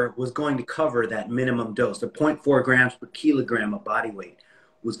 0.4 was going to cover that minimum dose. The 0.4 grams per kilogram of body weight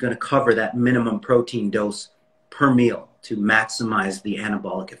was going to cover that minimum protein dose per meal to maximize the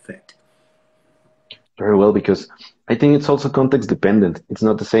anabolic effect. Very well, because I think it's also context dependent. It's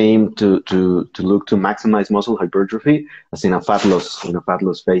not the same to look to maximize muscle hypertrophy as in a fat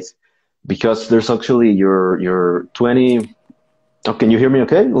loss phase, because there's actually your 20. Oh, can you hear me?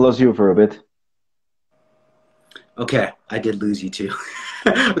 Okay, I lost you for a bit. Okay, I did lose you too.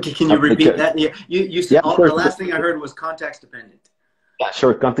 Okay, can you repeat that? You said the last thing I heard was context dependent. Yeah,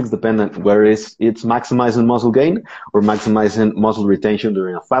 sure, context dependent. Whereas it's maximizing muscle gain or maximizing muscle retention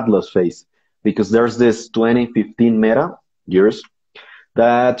during a fat loss phase. Because there's this 2015 meta years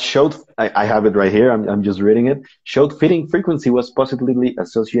that showed, I have it right here, I'm just reading it, showed feeding frequency was positively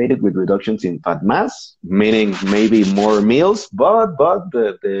associated with reductions in fat mass, meaning maybe more meals, but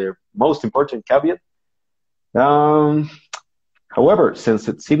the most important caveat, however,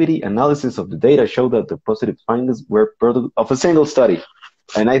 sensitivity analysis of the data showed that the positive findings were product of a single study.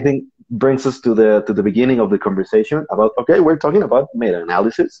 And I think brings us to the beginning of the conversation about, okay, we're talking about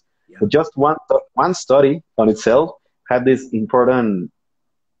meta-analysis. But just one study on itself had this important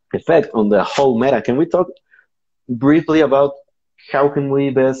effect on the whole meta. Can we talk briefly about how can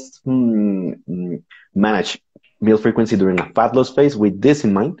we best manage meal frequency during a fat loss phase with this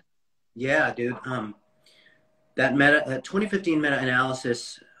in mind? Yeah, dude. That 2015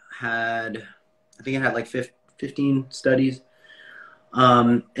 meta-analysis had, I think it had like 15 studies.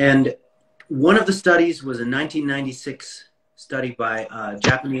 And one of the studies was a 1996 study by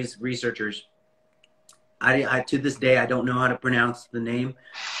Japanese researchers. I to this day, I don't know how to pronounce the name.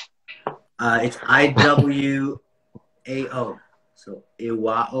 It's IWAO. So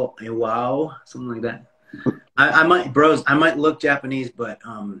Iwao, something like that. I might, bros, I might look Japanese, but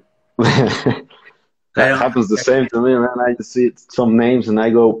I That don't. happens the same to me, man. I just see some names and I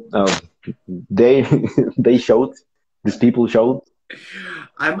go, they they showed, these people showed.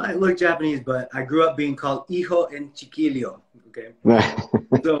 I might look Japanese, but I grew up being called hijo en chiquillo. Okay,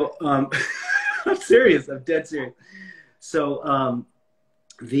 so I'm serious. I'm dead serious. So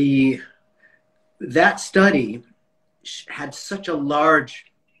the that study had such a large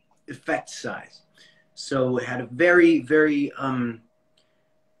effect size. So it had a very, very,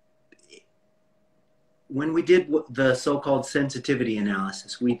 when we did the so-called sensitivity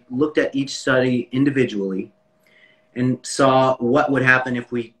analysis, we looked at each study individually and saw what would happen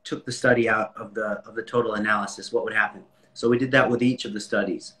if we took the study out of the total analysis, what would happen. So we did that with each of the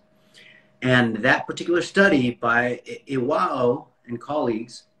studies. And that particular study by Iwao and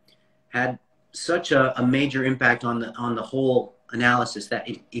colleagues had such a major impact on the whole analysis that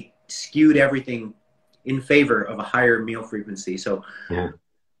it skewed everything in favor of a higher meal frequency. So Yeah.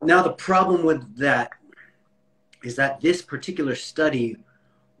 now the problem with that is that this particular study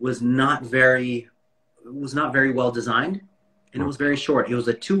was not very well designed, and it was very short. It was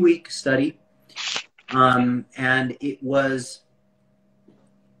a 2-week study, and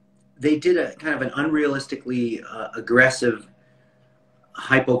they did a kind of an unrealistically aggressive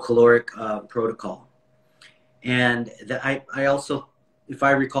hypocaloric protocol. And I also, if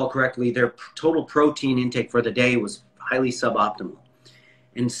I recall correctly, their total protein intake for the day was highly suboptimal.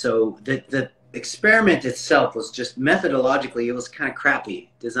 And so the experiment itself was just methodologically, it was kind of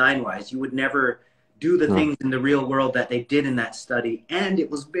crappy design-wise. You would never do the things in the real world that they did in that study, and it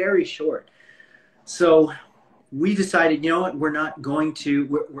was very short. So we decided, you know what, we're going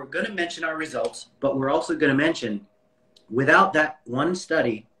to mention our results, but we're also going to mention, without that one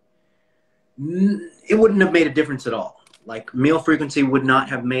study, it wouldn't have made a difference at all. Like, meal frequency would not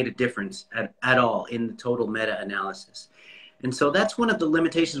have made a difference at all in the total meta-analysis. And so that's one of the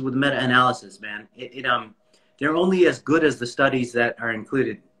limitations with meta-analysis, man. They're only as good as the studies that are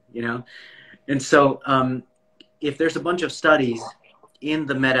included, you know? And so if there's a bunch of studies in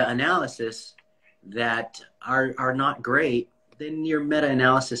the meta-analysis that are not great, then your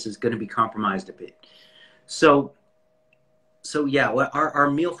meta-analysis is going to be compromised a bit. So yeah,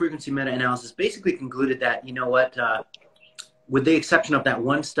 our meal frequency meta-analysis basically concluded that, you know what, with the exception of that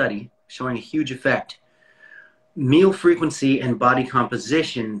one study showing a huge effect, meal frequency and body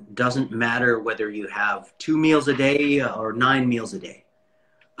composition doesn't matter whether you have 2 meals a day or 9 meals a day.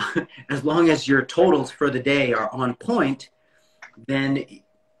 As long as your totals for the day are on point, then,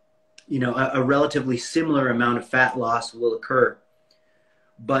 you know, a relatively similar amount of fat loss will occur.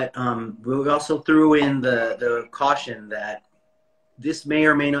 But we also threw in the caution that this may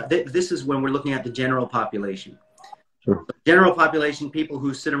or may not, this is when we're looking at the general population. Sure. General population, people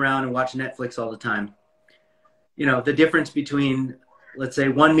who sit around and watch Netflix all the time. You know, the difference between, let's say,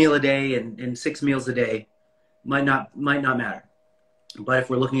 1 meal a day and 6 meals a day might not matter. But if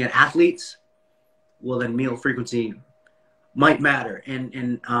we're looking at athletes, well, then meal frequency might matter.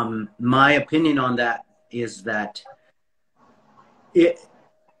 And my opinion on that is that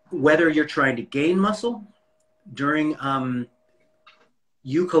whether you're trying to gain muscle during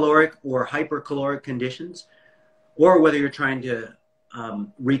eucaloric or hypercaloric conditions, or whether you're trying to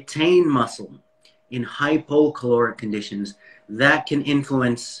retain muscle in hypocaloric conditions, that can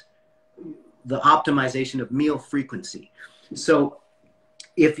influence the optimization of meal frequency. So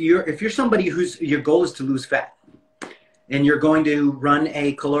if you're somebody whose your goal is to lose fat, and you're going to run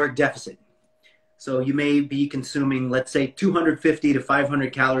a caloric deficit, so you may be consuming, let's say, 250 to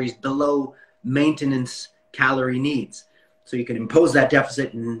 500 calories below maintenance calorie needs, so you can impose that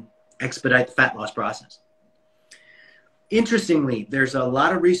deficit and expedite the fat loss process. Interestingly, there's a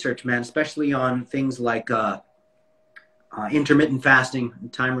lot of research, man, especially on things like intermittent fasting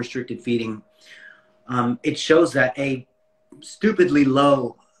and time-restricted feeding. It shows that a stupidly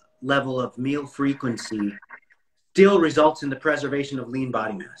low level of meal frequency still results in the preservation of lean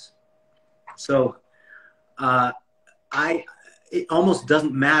body mass. So it almost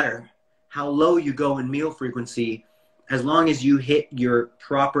doesn't matter how low you go in meal frequency, as long as you hit your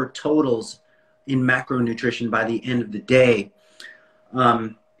proper totals in macronutrition by the end of the day.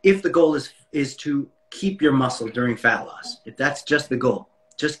 If the goal is to keep your muscle during fat loss, if that's just the goal,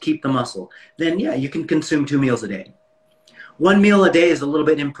 just keep the muscle, then yeah, you can consume 2 meals a day. 1 meal a day is a little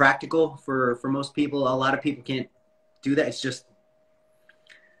bit impractical for most people. A lot of people can't do that. It's just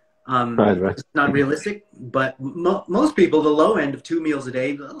Right. it's not realistic. But most people, the low end of 2 meals a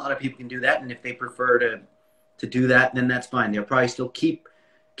day, a lot of people can do that. And if they prefer to do that, then that's fine. They'll probably still keep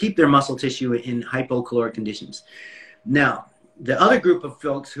their muscle tissue in hypocaloric conditions. Now, the other group of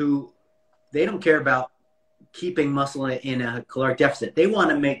folks who they don't care about keeping muscle in a caloric deficit. They want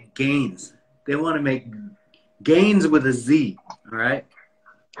to make gains. They want to make gains with a Z. All right.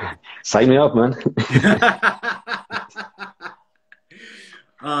 Sign me up, man.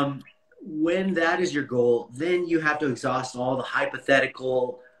 When that is your goal, then you have to exhaust all the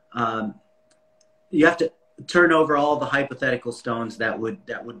hypothetical. You have to turn over all the hypothetical stones that would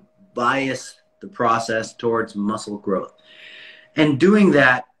bias the process towards muscle growth. And doing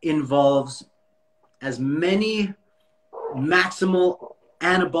that involves as many maximal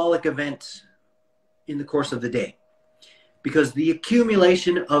anabolic events in the course of the day, because the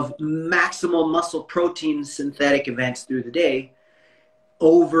accumulation of maximal muscle protein synthetic events through the day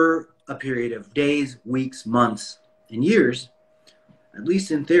over a period of days, weeks, months, and years, at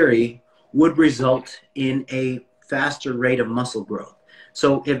least in theory, would result in a faster rate of muscle growth.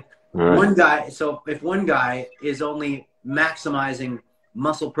 So if one guy is only maximizing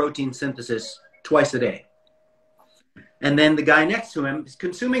muscle protein synthesis twice a day, and then the guy next to him is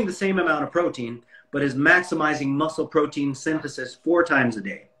consuming the same amount of protein, but is maximizing muscle protein synthesis 4 times a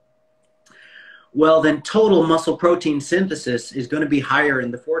day, well, then total muscle protein synthesis is going to be higher in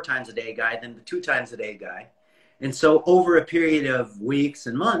the 4 times a day guy than the 2 times a day guy. And so over a period of weeks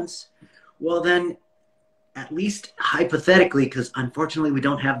and months, well, then at least hypothetically, because unfortunately we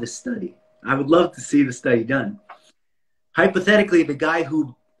don't have this study. I would love to see the study done. Hypothetically, the guy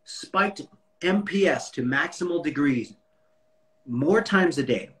who spiked MPS to maximal degrees more times a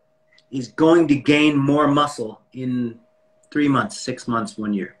day is going to gain more muscle in 3 months, 6 months,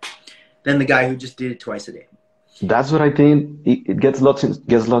 1 year than the guy who just did it twice a day. That's what I think. It gets lost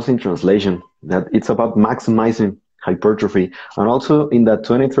in translation. That it's about maximizing hypertrophy. And also in that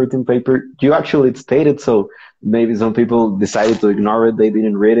 2013 paper, you actually stated, so maybe some people decided to ignore it, they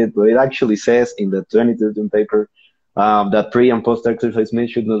didn't read it, but it actually says in the 2013 paper that pre and post exercise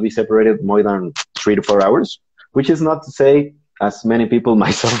meals should not be separated more than 3 to 4 hours, which is not to say, as many people,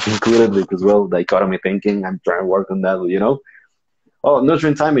 myself included, because, well, dichotomy thinking, I'm trying to work on that, you know. Oh,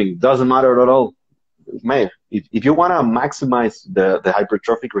 nutrient timing doesn't matter at all. Man, if you want to maximize the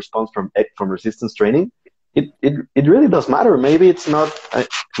hypertrophic response from resistance training, it really does matter. Maybe it's not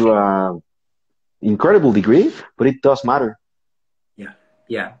to an incredible degree, but it does matter.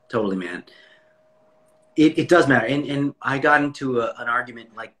 Yeah, totally, man. It does matter. And I got into an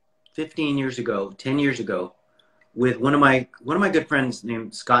argument like 15 years ago, 10 years ago, with one of my good friends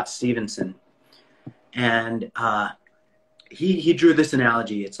named Scott Stevenson, and he drew this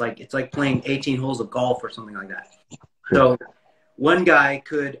analogy. It's like playing 18 holes of golf or something like that. So one guy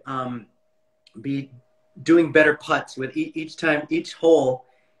could be doing better putts with each hole.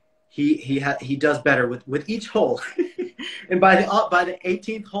 He does better with each hole, and by the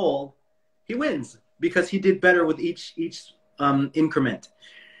 18th hole, he wins because he did better with each increment.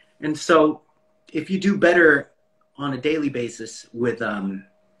 And so if you do better on a daily basis with on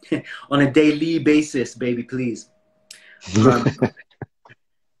a daily basis, baby, please. The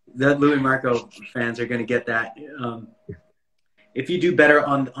Louis Marco fans are going to get that. If you do better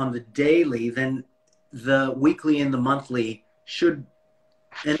on the daily, then the weekly and the monthly should,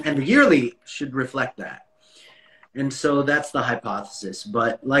 and the yearly should reflect that. And so that's the hypothesis.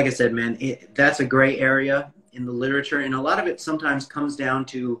 But like I said, man, that's a gray area in the literature. And a lot of it sometimes comes down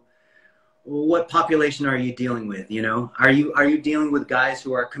to what population are you dealing with? You know, are you dealing with guys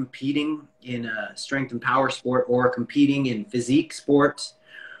who are competing in a strength and power sport or competing in physique sports?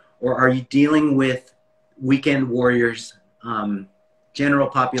 Or are you dealing with weekend warriors, general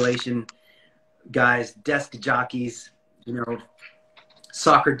population guys, desk jockeys, you know,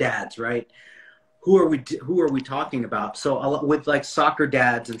 soccer dads, right? Who are we talking about? So with like soccer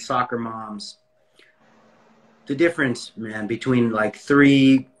dads and soccer moms, the difference, man, between like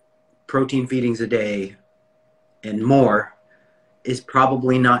 3 protein feedings a day and more is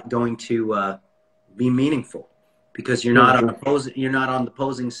probably not going to be meaningful, because you're not on the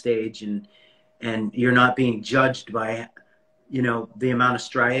posing stage, and you're not being judged by, you know, the amount of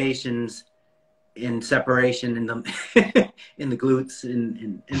striations in separation in the in the glutes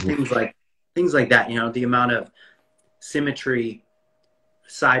and things like that. You know, the amount of symmetry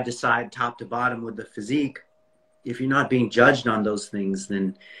side to side, top to bottom with the physique. If you're not being judged on those things,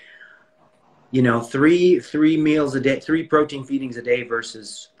 then, you know, three meals a day, 3 protein feedings a day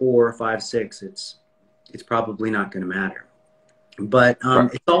versus 4, 5, 6, it's probably not going to matter. But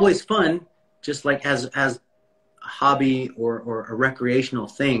it's always fun, just like as a hobby or a recreational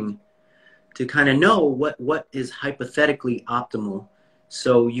thing, to kind of know what is hypothetically optimal,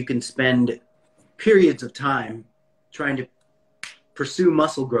 so you can spend periods of time trying to pursue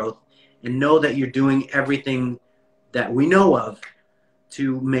muscle growth and know that you're doing everything that we know of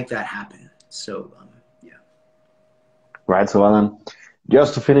to make that happen. So, yeah. Right. So Alan,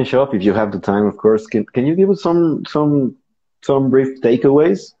 just to finish up, if you have the time, of course, can you give us some brief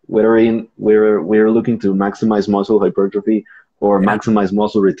takeaways, whether in where we're looking to maximize muscle hypertrophy or Yeah, maximize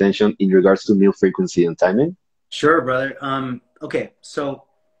muscle retention in regards to meal frequency and timing? sure, brother. Okay, so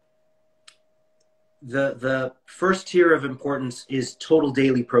the first tier of importance is total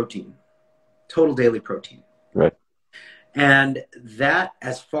daily protein. Total daily protein. Right. And that,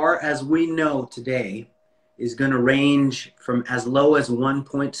 as far as we know today, is going to range from as low as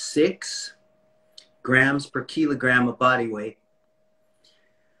 1.6 grams per kilogram of body weight.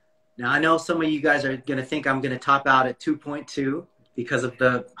 Now, I know some of you guys are going to think I'm going to top out at 2.2 because of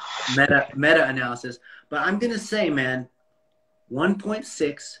the meta analysis, but I'm going to say, man,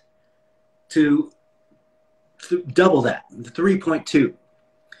 1.6 to double that, 3.2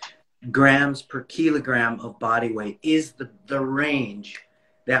 grams per kilogram of body weight is the range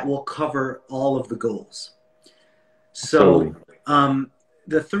that will cover all of the goals. So Totally.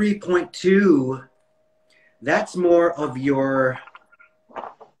 the 3.2, that's more of your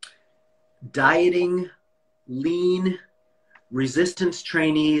dieting, lean, resistance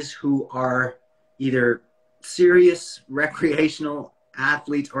trainees who are either serious recreational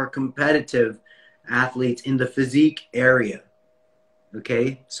athletes or competitive athletes in the physique area.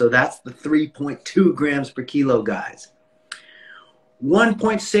 Okay, so that's the 3.2 grams per kilo, guys.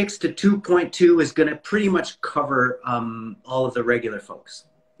 1.6 to 2.2 is going to pretty much cover all of the regular folks.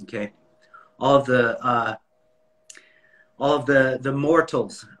 Okay, all of the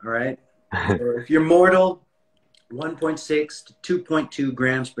mortals. All right, so if you're mortal, 1.6 to 2.2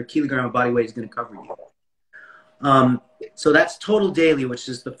 grams per kilogram of body weight is going to cover you. So that's total daily, which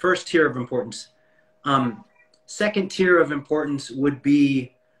is the first tier of importance. Second tier of importance would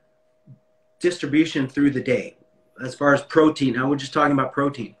be distribution through the day. As far as protein, now we're just talking about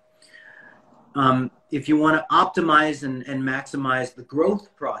protein. If you want to optimize and maximize the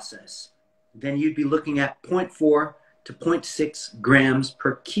growth process, then you'd be looking at 0.4 to 0.6 grams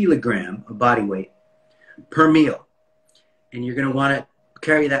per kilogram of body weight per meal. And you're going to want to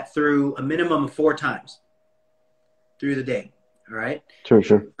carry that through a minimum of 4 times through the day. All right. Sure,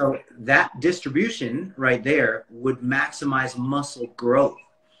 sure. So that distribution right there would maximize muscle growth.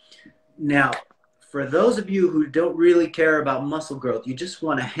 Now, for those of you who don't really care about muscle growth, you just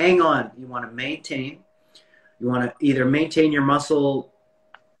want to hang on. You want to maintain. You want to either maintain your muscle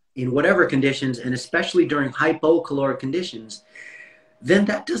in whatever conditions, and especially during hypocaloric conditions, then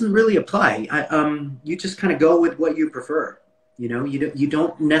that doesn't really apply. You just kind of go with what you prefer. You know, you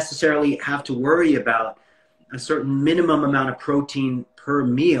don't necessarily have to worry about a certain minimum amount of protein per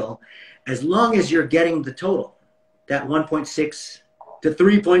meal, as long as you're getting the total, that 1.6 to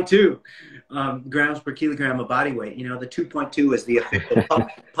 3.2 grams per kilogram of body weight. You know, the 2.2 is the official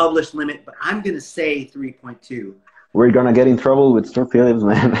published limit, but I'm going to say 3.2. We're gonna get in trouble with Stu Phillips,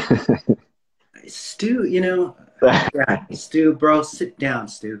 man. Stu, you know, yeah, Stu, bro, sit down,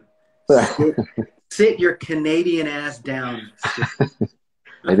 Stu. Sit your Canadian ass down, Stu.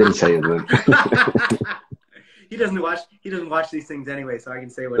 I didn't say it, man. He doesn't watch these things anyway, so I can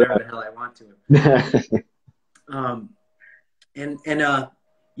say whatever the hell I want to him.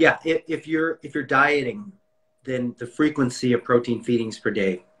 Yeah, if you're dieting, then the frequency of protein feedings per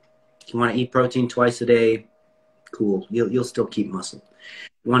day. If you want to eat protein twice a day, cool. You'll still keep muscle.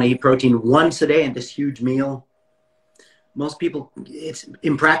 You want to eat protein once a day in this huge meal. Most people, it's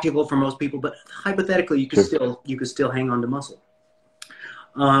impractical for most people, but hypothetically, you could still hang on to muscle.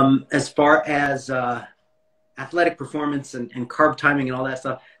 As far as athletic performance and carb timing and all that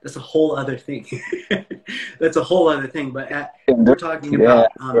stuff, that's a whole other thing. That's a whole other thing. But we're talking about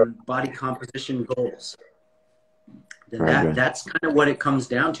body composition goals. Then that's kind of what it comes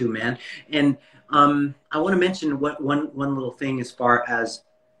down to, man. And I want to mention one little thing as far as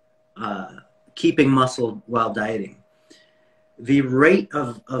keeping muscle while dieting. The rate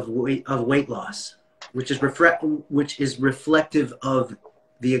of weight loss, which is reflective of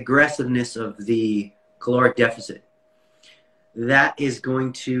the aggressiveness of the caloric deficit, that is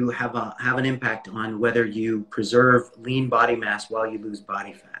going to have an impact on whether you preserve lean body mass while you lose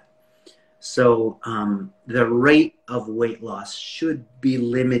body fat. So the rate of weight loss should be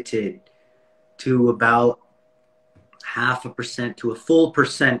limited to about 0.5% to a full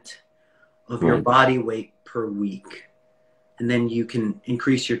percent of your body weight per week. And then you can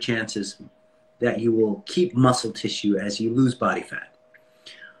increase your chances that you will keep muscle tissue as you lose body fat.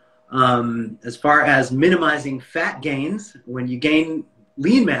 As far as minimizing fat gains, when you gain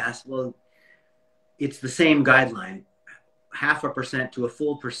lean mass, well, it's the same guideline, 0.5% to a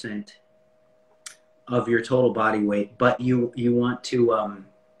full percent of your total body weight. But you want to,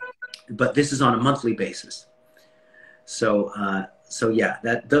 but this is on a monthly basis. So, so yeah,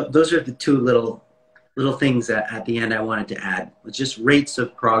 those are the two little things that at the end I wanted to add. It's just rates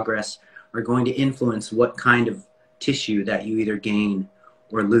of progress are going to influence what kind of tissue that you either gain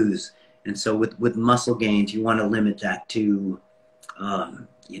or lose. And so with muscle gains, you want to limit that to,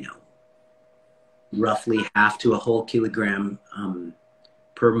 you know, roughly half to a whole kilogram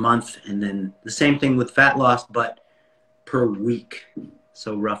per month. And then the same thing with fat loss, but per week.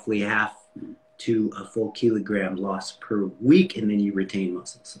 So roughly half to a full kilogram loss per week, and then you retain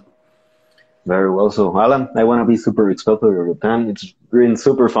muscle. So Very well. So, Alan, I want to be super respectful of your time. It's been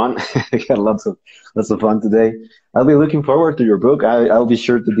super fun. I had lots of fun today. I'll be looking forward to your book. I'll be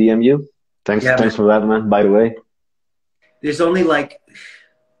sure to DM you. yeah, man. Thanks for that, man. By the way, There's only like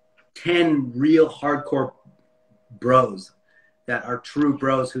 10 real hardcore bros that are true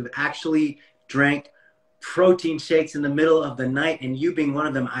bros who've actually drank protein shakes in the middle of the night, and you being one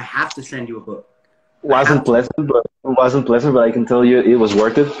of them, I have to send you a book. I have to. wasn't pleasant, but I can tell you it was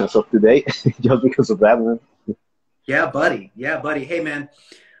worth it as of today, just because of that, man. Yeah, buddy. Yeah, buddy. Hey, man.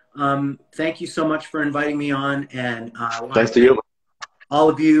 Thank you so much for inviting me on, and I want to Thanks to thank you. all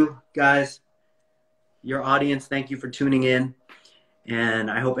of you guys, your audience. Thank you for tuning in, and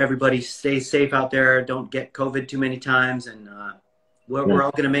I hope everybody stays safe out there. Don't get COVID too many times, and we're Yeah,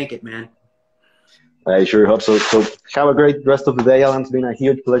 all gonna make it, man. I sure hope so. So, have a great rest of the day, Alan. It's been a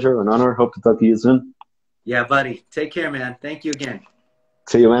huge pleasure and honor. Hope to talk to you soon. Yeah, buddy. Take care, man. Thank you again.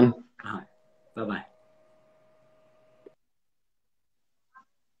 See you, man. Bye-bye.